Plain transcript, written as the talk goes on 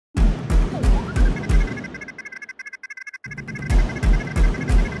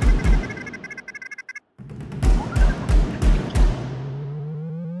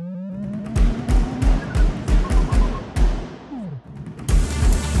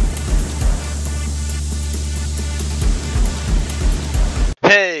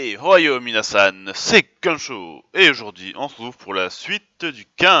Ohayo Mina-san, c'est Gunsho. Et aujourd'hui, on se retrouve pour la suite du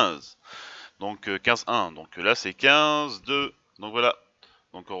 15. Donc 15-1, donc là c'est 15-2. Donc voilà.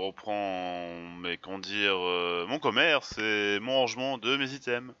 Donc on reprend mon commerce et mon rangement de mes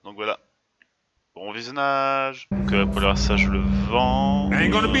items. Donc voilà. Bon visionnage. Donc pour le reste ça je le vends.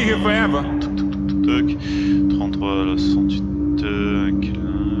 33, là, 68.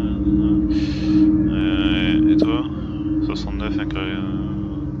 Et toi 69,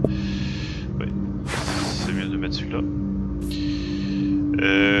 ouais, c'est mieux de mettre celui-là.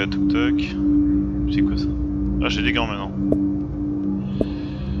 Toc toc. C'est quoi ça? Ah, j'ai des gants maintenant.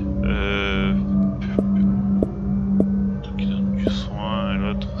 Qui donne du soin et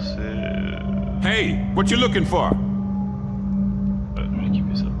l'autre c'est. Hey, what you looking for? Je vais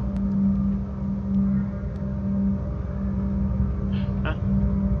équiper ça. Hein?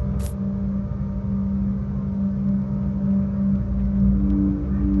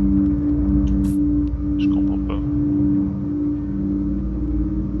 Je comprends pas.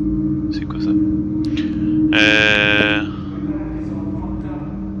 C'est quoi ça?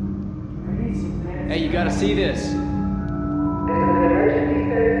 Hey, you gotta see this.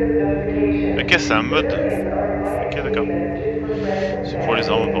 Ok, c'est un mode. Ok, d'accord. C'est pour les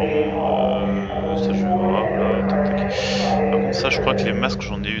armes apparemment. Ça je vais voir. Là, tac, tac. Par contre, ça je crois que les masques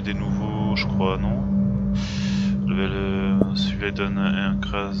j'en ai eu des nouveaux, je crois, non? Celui-là il donne un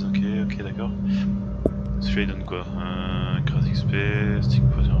crase. Ok, d'accord. Celui-là il donne quoi? Un crase XP, stick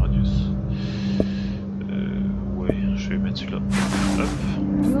poison radius. Ouais, je vais mettre celui-là. Hop.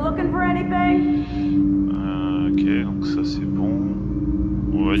 Ok, donc ça c'est bon.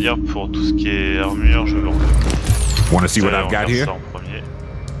 On va dire pour tout ce qui est armure, je vais l'enlever. Wanna see what I've got here? Ça en premier.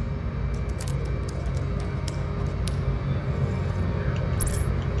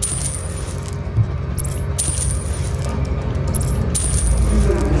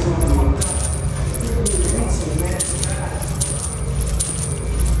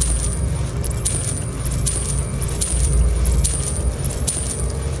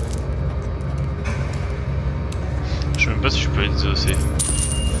 Je sais même pas si je peux les désosser.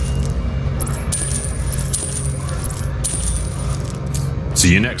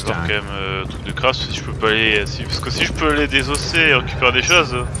 See you next Quand time. même truc de craft si je peux pas les. Parce que si je peux les désosser et récupérer des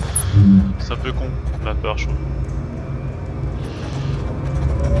choses, c'est un peu con de ma part je trouve.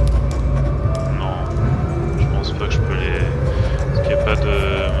 Non, je pense pas que je peux les. Parce qu'il n'y a pas de.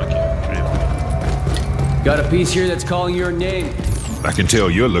 Ok, je les prends. Got a piece here that's calling your name. I can tell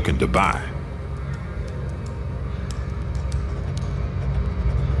you're looking to buy.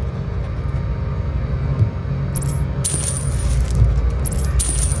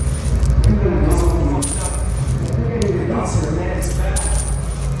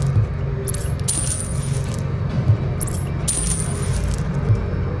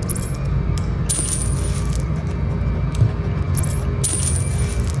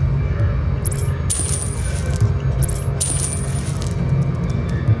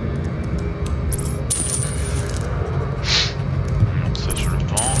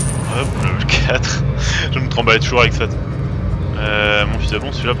 Je me tremble toujours avec ça. Mon fusil à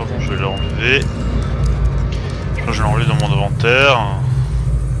bon, celui-là par contre je vais l'enlever. Je crois que je vais l'enlever dans mon inventaire.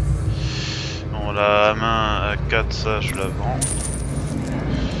 Bon, la main à 4, ça je la vends.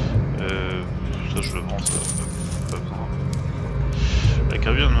 Ça je le vends, ça pas besoin. La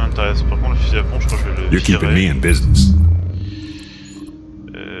carabine m'intéresse, par contre le fusil à pompe je crois que je vais le You're keeping me virer. in business.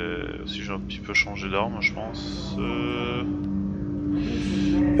 Si j'ai un petit peu changé d'arme je pense.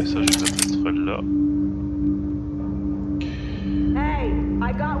 Et ça je vais mettre là. Hey,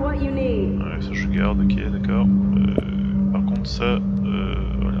 I got what you need. Ouais, ça je garde, ok, d'accord. Par contre, ça,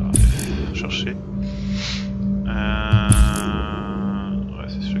 voilà, chercher. Ouais,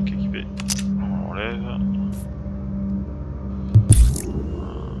 c'est celui qui est équipé. On l'enlève.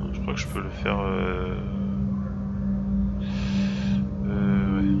 Je crois que je peux le faire. Ouais.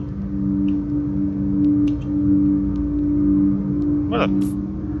 Voilà.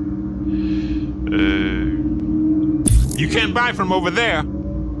 You can't buy from over there.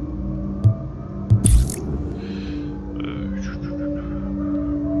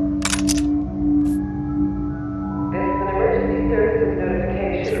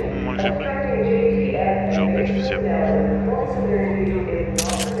 C'est le bon moment que j'ai pris. J'ai repris le fusil à pompe.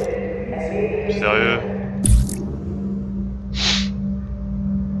 Sérieux?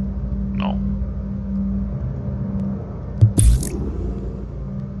 Non.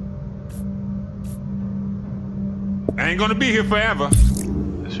 I ain't gonna be here forever.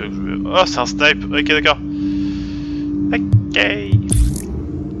 C'est sûr que je vais. Oh, c'est un snipe! Ok, d'accord. Ok.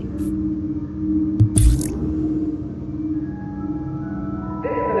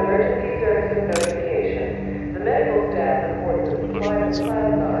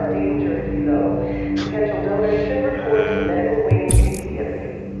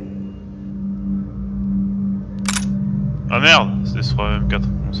 merde, c'était sur M4.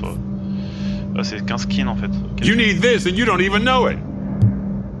 Bon, ça va. Ah, c'est 15 skins en fait. Okay. You need this and you don't even know it.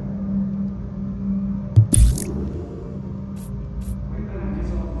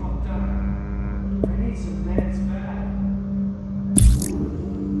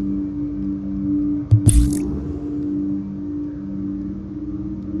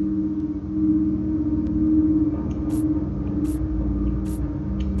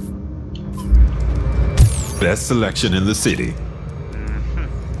 Best selection in the city.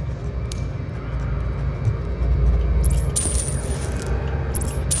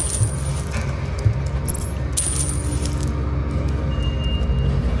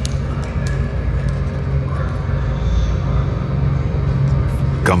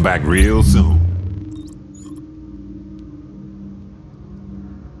 Come back real soon.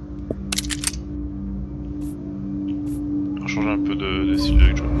 On va changer un peu de style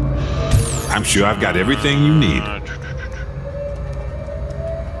de jeu. I'm sure I've got everything you need.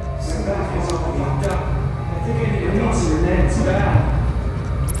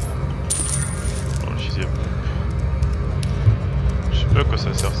 Je sais pas à quoi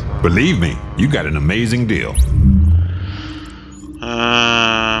ça sert ça. Believe me, you got an amazing deal.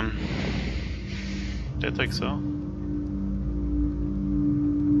 Peut-être avec ça.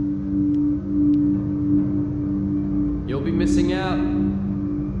 You'll be missing out.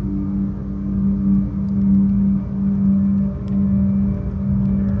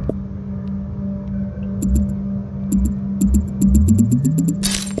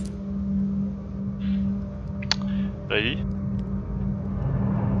 Ready?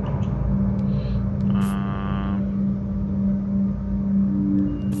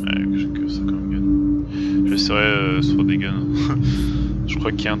 J'ai que ça comme gun. J'essaierai sur des guns. Je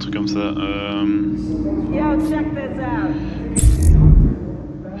crois qu'il y a un truc comme ça. Yo, check this out.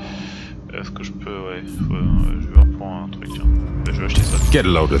 Est-ce que je peux, ouais, je vais reprendre un truc. Tiens. Je vais acheter ça. Get a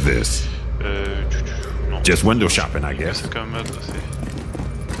load of this. Non. Just window shopping, I guess. C'est quand même assez.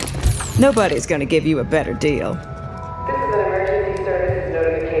 Nobody's gonna give you a better deal. This is an emergency services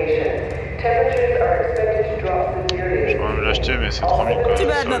notification. Temperatures are expected to drop severely. Je vais même l'acheter, mais c'est 3000 quoi. Too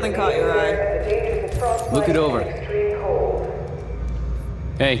bad nothing caught your eye. The dangers of frostbite Look it over. and extreme cold.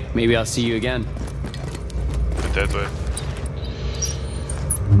 Hey, maybe I'll see you again. Peut-être, ouais.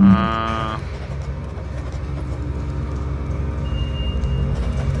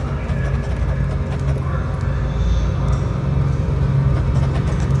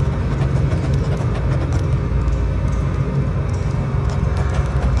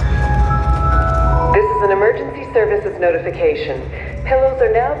 This is an emergency services notification. Pillows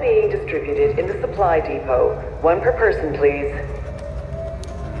are now being distributed in the supply depot. One per person, please.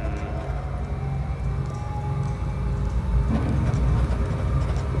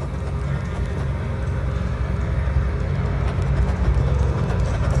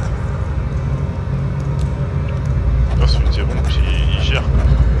 C'est bon, puis il gère.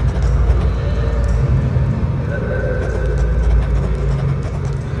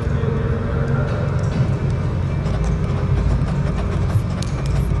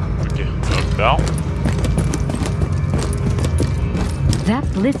 Ok, on repart. That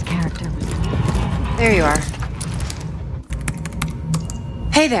Bliss character was... There you are.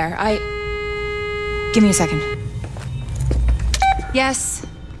 Hey there, Give me a second. Yes?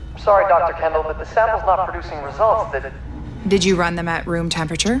 Sorry, Dr. Kendall, but the sample's not producing results that... Did you run them at room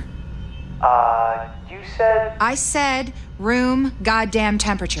temperature? You said... I said room goddamn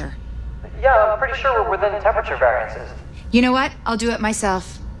temperature. Yeah, I'm pretty sure we're within temperature variances. You know what? I'll do it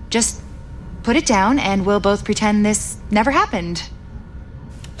myself. Just put it down and we'll both pretend this never happened.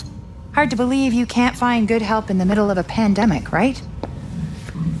 Hard to believe you can't find good help in the middle of a pandemic, right?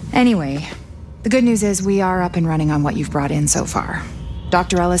 Anyway, the good news is we are up and running on what you've brought in so far.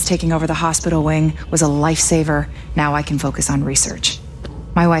 Dr. Ellis taking over the hospital wing was a lifesaver. Now I can focus on research.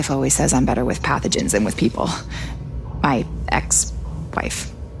 My wife always says I'm better with pathogens than with people. My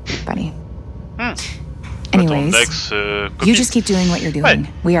ex-wife, Bunny. Anyways, you just keep doing what you're doing.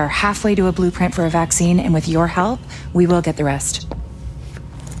 We are halfway to a blueprint for a vaccine, and with your help, we will get the rest.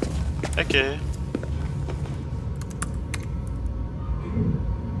 Ok.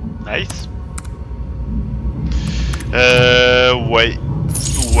 Nice. Ouais.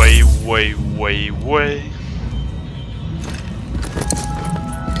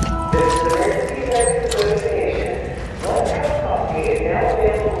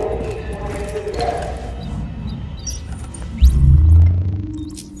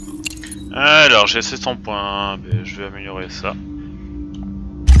 Alors, j'ai 700 points, mais je vais améliorer ça.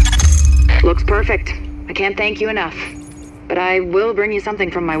 Looks perfect. I can't thank you enough. But I will bring you something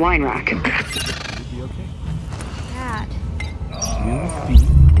from my wine rack. Dad, You'll be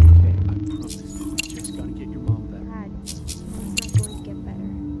okay. I promise. You just gotta get your mom better. Dad, she's not going to get better.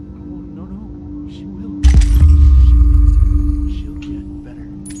 Oh, no. She will. She'll get better.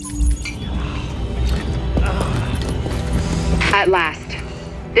 At last.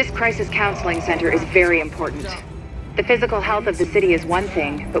 This crisis counseling center is very important. The physical health of the city is one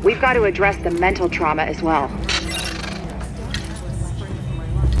thing, but we've got to address the mental trauma as well.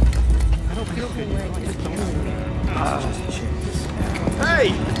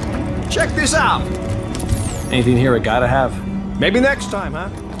 Hey! Check this out! Anything here I gotta have? Maybe next time, huh?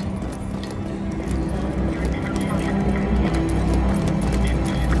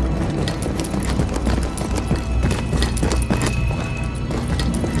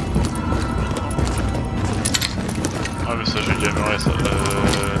 Ah mais ça j'ai déjà muré ça.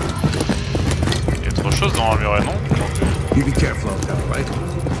 Il y a trop de choses dans un muret, non? You be careful out there, right?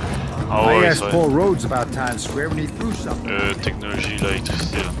 Ah ouais, I c'est asked vrai. Paul Rhodes about Times Square when he threw something. Technologie,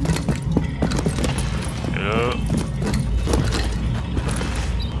 l'électricité là. Et là...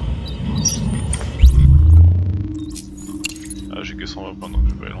 Ah j'ai que 120 points donc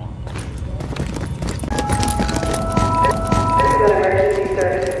je vais pas aller loin. This is an emergency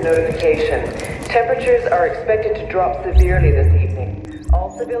services notification. Temperatures are expected to drop severely this evening. All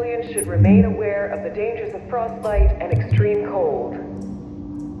civilians should remain aware of the dangers of frostbite and extreme cold.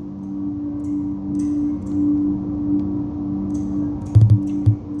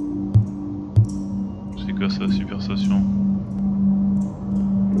 C'est quoi ça, super station?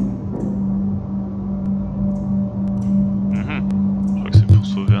 Je crois que c'est pour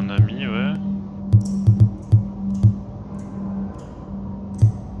sauver un ami, ouais.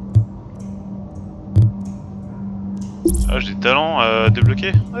 Ah, j'ai des talents à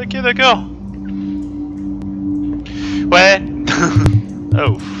débloquer? Ok, d'accord. Ouais.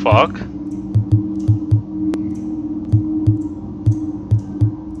 Oh, fuck.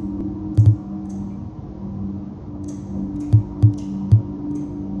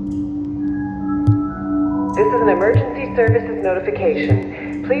 This is an emergency services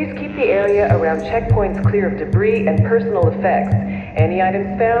notification. Please keep the area around checkpoints clear of debris and personal effects. Any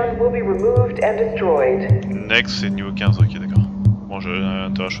items found will be removed and destroyed. Next, c'est niveau 15, ok, d'accord. Bon, j'ai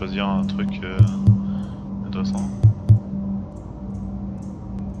intérêt à choisir un truc intéressant.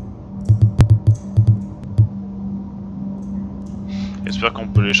 J'espère qu'on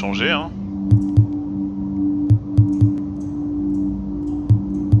peut les changer, hein.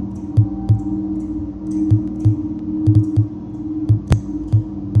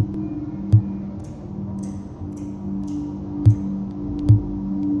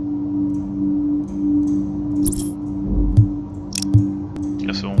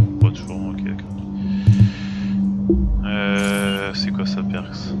 C'est quoi ça,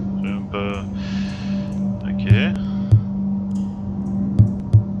 perks? Je sais même pas. Ok.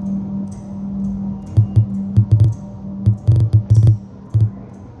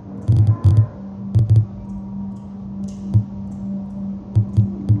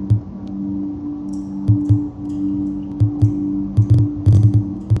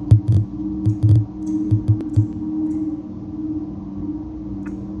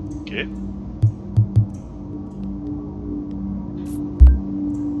 Ok.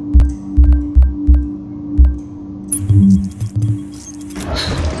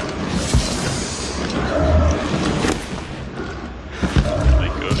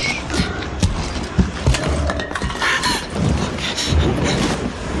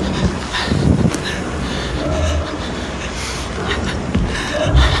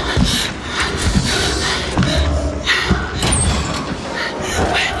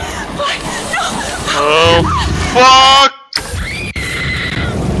 Fuck!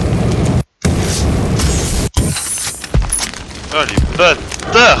 Oh les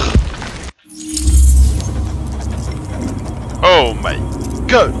bâtards! Oh my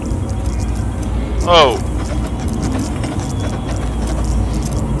god! Oh!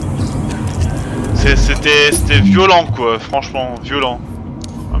 C'était violent quoi, franchement violent.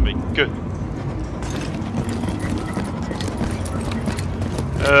 Oh my god!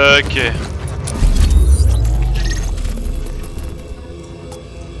 Ok.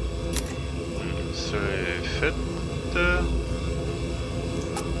 C'est fait.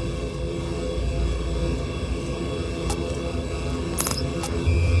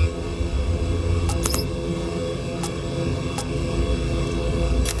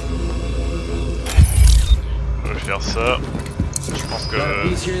 Je vais faire ça. Je pense que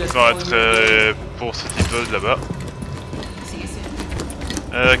ça va être pour cet épisode là-bas.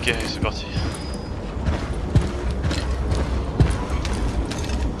 Ok, c'est parti.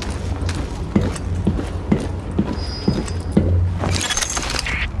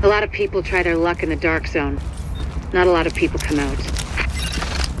 A lot of people try their luck in the dark zone. Not a lot of people come out.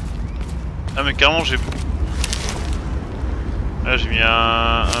 Ah mais carrément j'ai... Là j'ai mis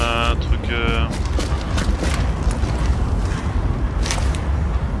un truc...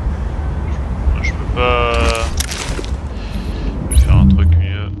 Je peux pas... Je vais faire un truc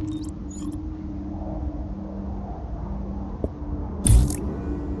mieux.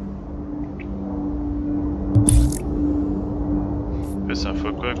 En fait c'est un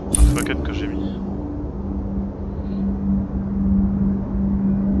x4 que j'ai mis.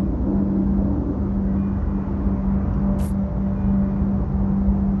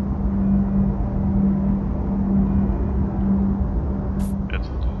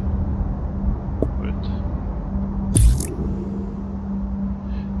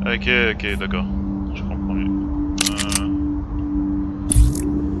 Ok, d'accord, je comprends mieux.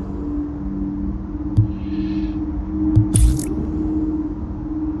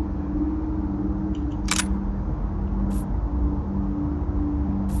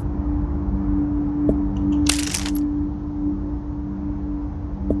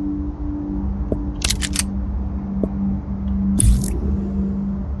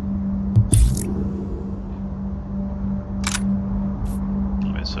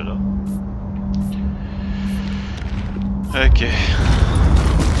 Cela. Ok. Ouais,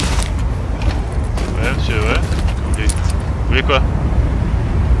 monsieur, ouais. Vous voulez quoi?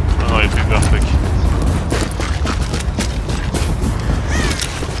 Non, il est plus peur, fuck.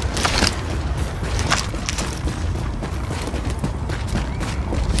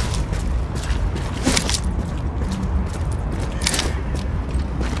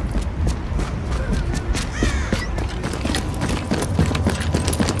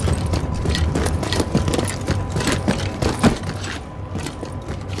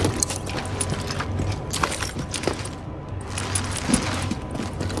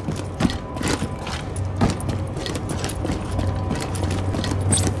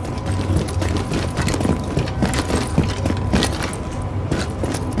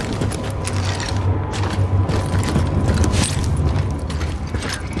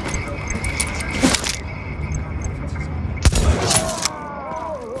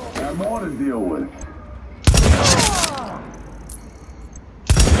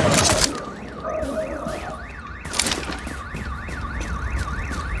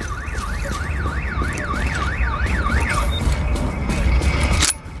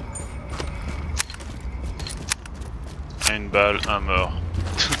 Une balle, un mort.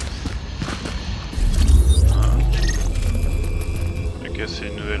 Ok, c'est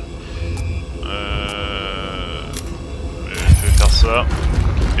une nouvelle. Je vais faire ça.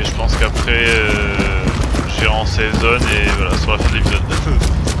 Et je pense qu'après, j'irai en saison et voilà, sur la fin de l'épisode.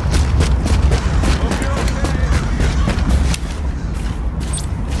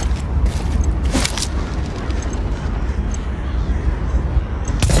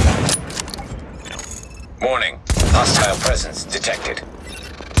 Warning. Hostile presence detected.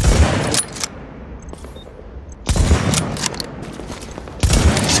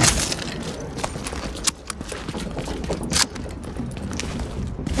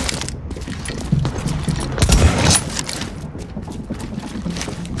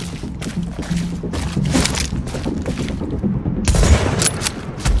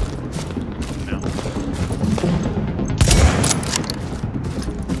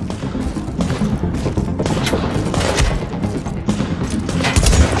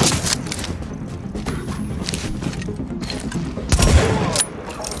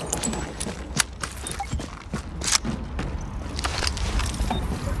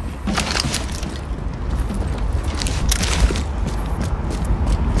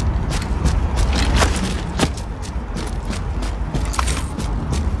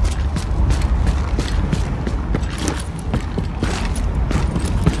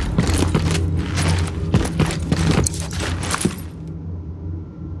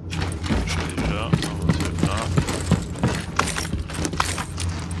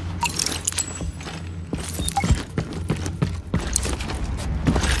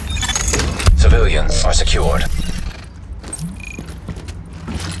 Civilians are secured.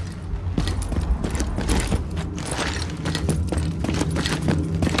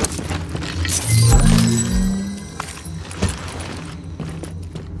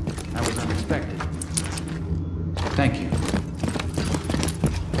 That was unexpected. Thank you.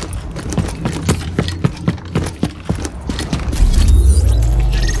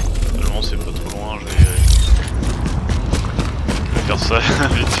 Seulement c'est pas trop loin, je vais faire ça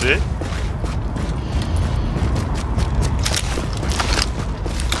vite fait.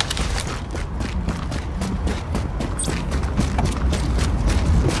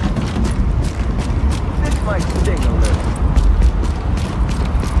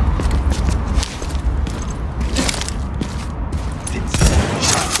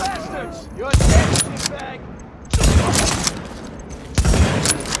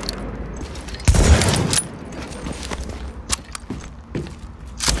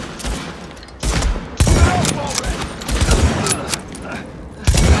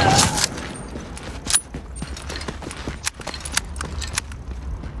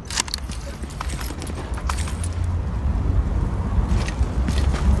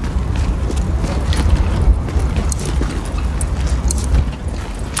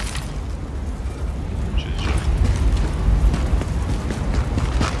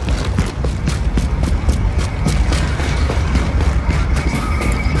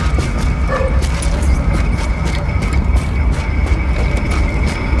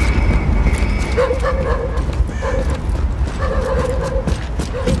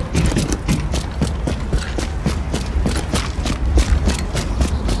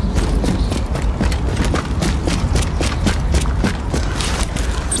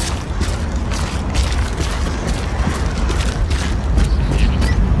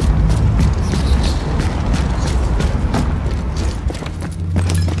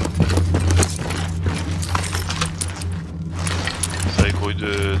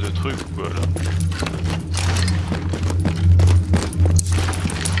 De trucs ou quoi là.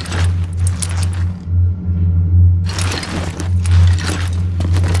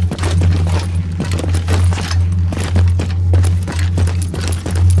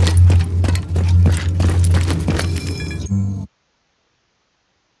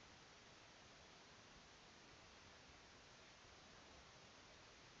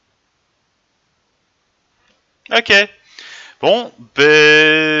 Ok. Bon,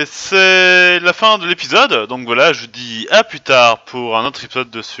 ben c'est la fin de l'épisode, donc voilà, je vous dis à plus tard pour un autre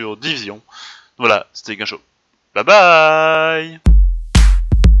épisode sur Division. Voilà, c'était Gunsho. Bye bye.